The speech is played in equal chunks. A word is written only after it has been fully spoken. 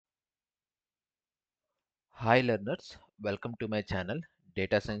Hi learners, welcome to my channel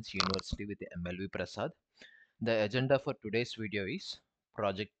Data Science University with MLV Prasad. The agenda for today's video is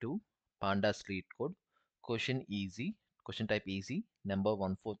Project 2 Pandas LeetCode question type easy number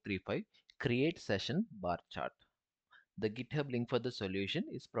 1435 create session bar chart. The GitHub link for the solution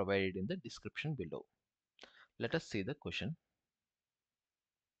is provided in the description below. Let us see the question.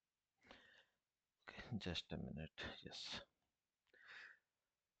 Okay, just a minute. Yes.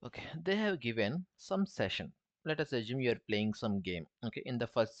 Okay, they have given some session. Let us assume you are playing some game. Okay, in the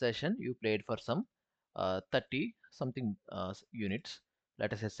first session you played for some 30 something units.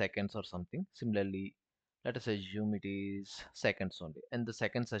 Let us say seconds or something. Similarly, let us assume it is seconds only. In the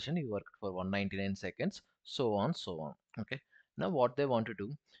second session you worked for 199 seconds, so on, so on. Okay. Now what they want to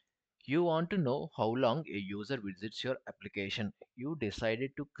do, you want to know how long a user visits your application. You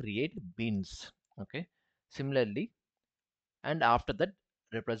decided to create bins. Okay. Similarly, and after that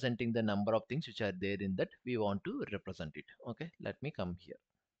representing the number of things which are there in that we want to represent it. Okay, let me come here.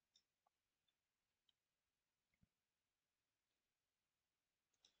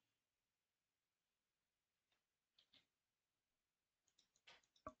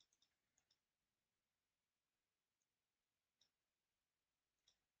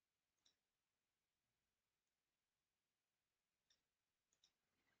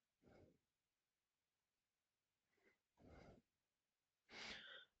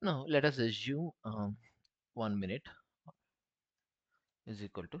 Now let us assume 1 minute is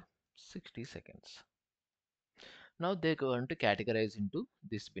equal to 60 seconds. Now they're going to categorize into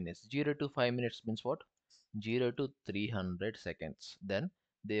this business. 0 to 5 minutes means what? 0 to 300 seconds. Then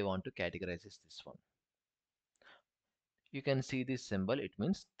they want to categorize this one. You can see this symbol, it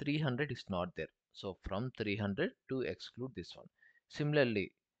means 300 is not there, so from 300 to exclude this one.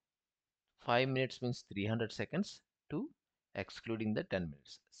 Similarly, 5 minutes means 300 seconds to excluding the 10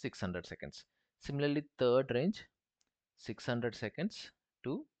 minutes, 600 seconds. Similarly, third range, 600 seconds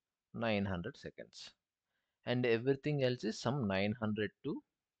to 900 seconds. And everything else is some 900 to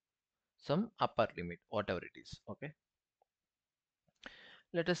some upper limit, whatever it is. Okay.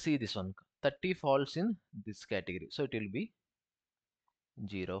 Let us see this one. 30 falls in this category. So it will be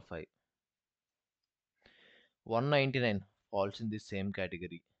 0, 5. 199 falls in the same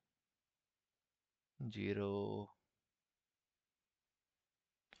category. 0,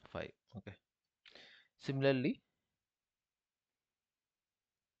 5. Okay. Similarly,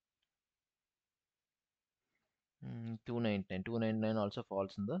 299 also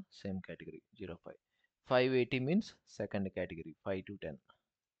falls in the same category. 0, 5. 580 means second category, 5 to 10.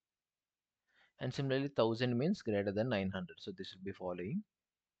 And similarly 1000 means greater than 900, so this will be following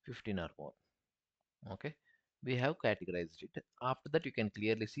 15 or more. Okay, we have categorized it. After that you can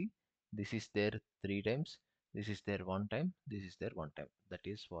clearly see this is there 3 times, this is there 1 time, this is there 1 time. That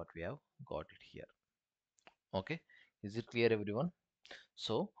is what we have got it here. Okay, is it clear everyone?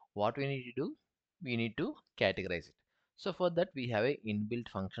 So what we need to do, we need to categorize it. So for that we have a inbuilt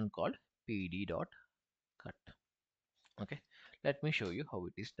function called pd.cut. Okay, let me show you how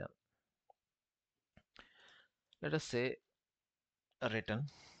it is done. Let us say return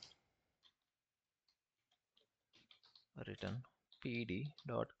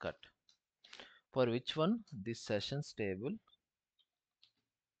pd.cut, for which one, this sessions table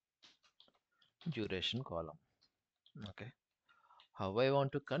duration column. Okay, how I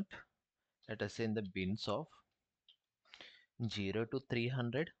want to cut, let us say in the bins of 0 to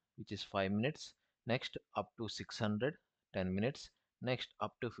 300, which is 5 minutes, next up to 600, 10 minutes, next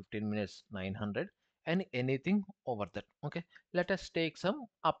up to 15 minutes, 900, and anything over that. Okay, let us take some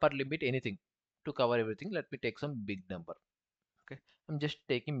upper limit, anything to cover everything. Let me take some big number. Okay, I'm just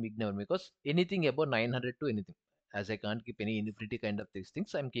taking big number because anything above 900 to anything, as I can't keep any infinity kind of these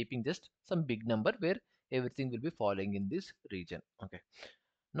things, I'm keeping just some big number where everything will be falling in this region. Okay,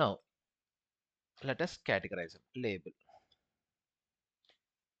 now let us categorize them. Label.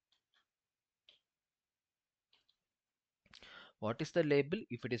 What is the label?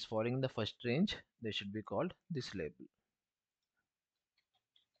 If it is falling in the first range, they should be called this label.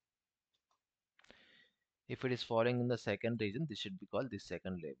 If it is falling in the second region, this should be called this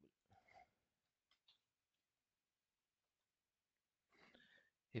second label.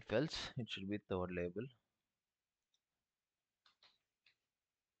 If else, it should be third label.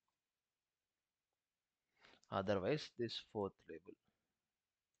 Otherwise, this fourth label.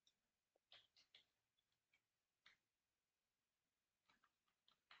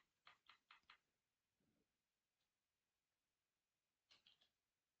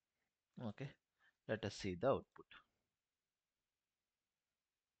 Okay, let us see the output.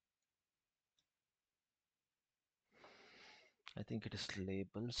 I think it is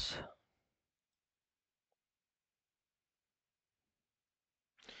labels.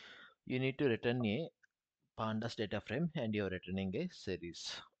 You need to return a pandas data frame and you're returning a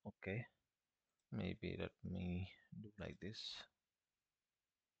series. Okay, maybe let me do like this.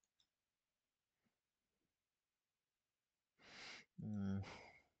 Mm,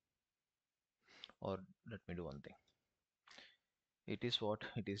 or let me do one thing. It is what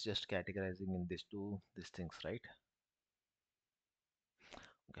it is, just categorizing in these things, right?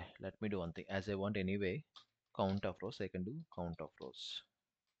 Okay, let me do one thing. As I want anyway count of rows, I can do count of rows.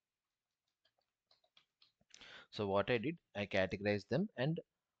 So what I did, I categorized them, and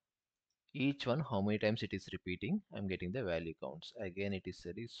each one how many times it is repeating, I'm getting the value counts. Again it is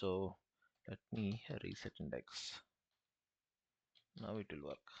series, so let me reset index. Now it will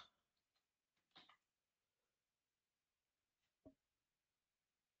work.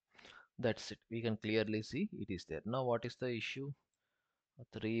 That's it. We can clearly see it is there. Now what is the issue?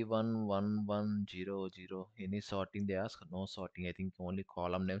 311100. Any sorting they ask? No sorting. I think only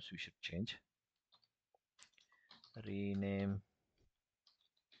column names we should change. Rename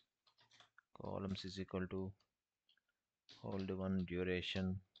columns is equal to old one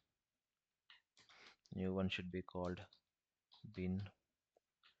duration. New one should be called bin.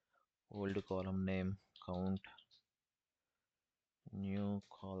 Old column name count. New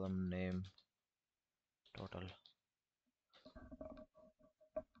column name total.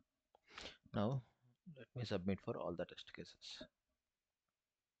 Now let me submit for all the test cases.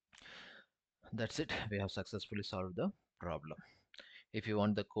 That's it. We have successfully solved the problem. If you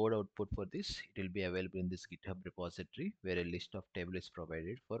want the code output for this, it will be available in this GitHub repository where a list of table is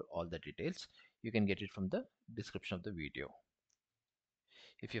provided for all the details. You can get it from the description of the video.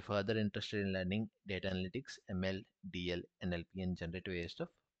 If you're further interested in learning data analytics, ML, DL, NLP, and generative AI stuff,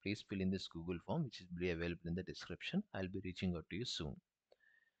 please fill in this Google form, which is be available in the description. I'll be reaching out to you soon.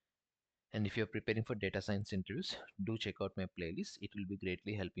 And if you're preparing for data science interviews, do check out my playlist. It will be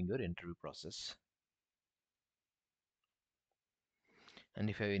greatly helping your interview process. And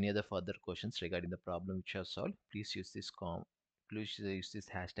if you have any other further questions regarding the problem which I have solved, please use this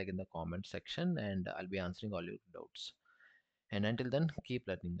hashtag in the comment section and I'll be answering all your doubts. And until then, keep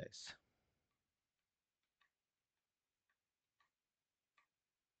learning, guys.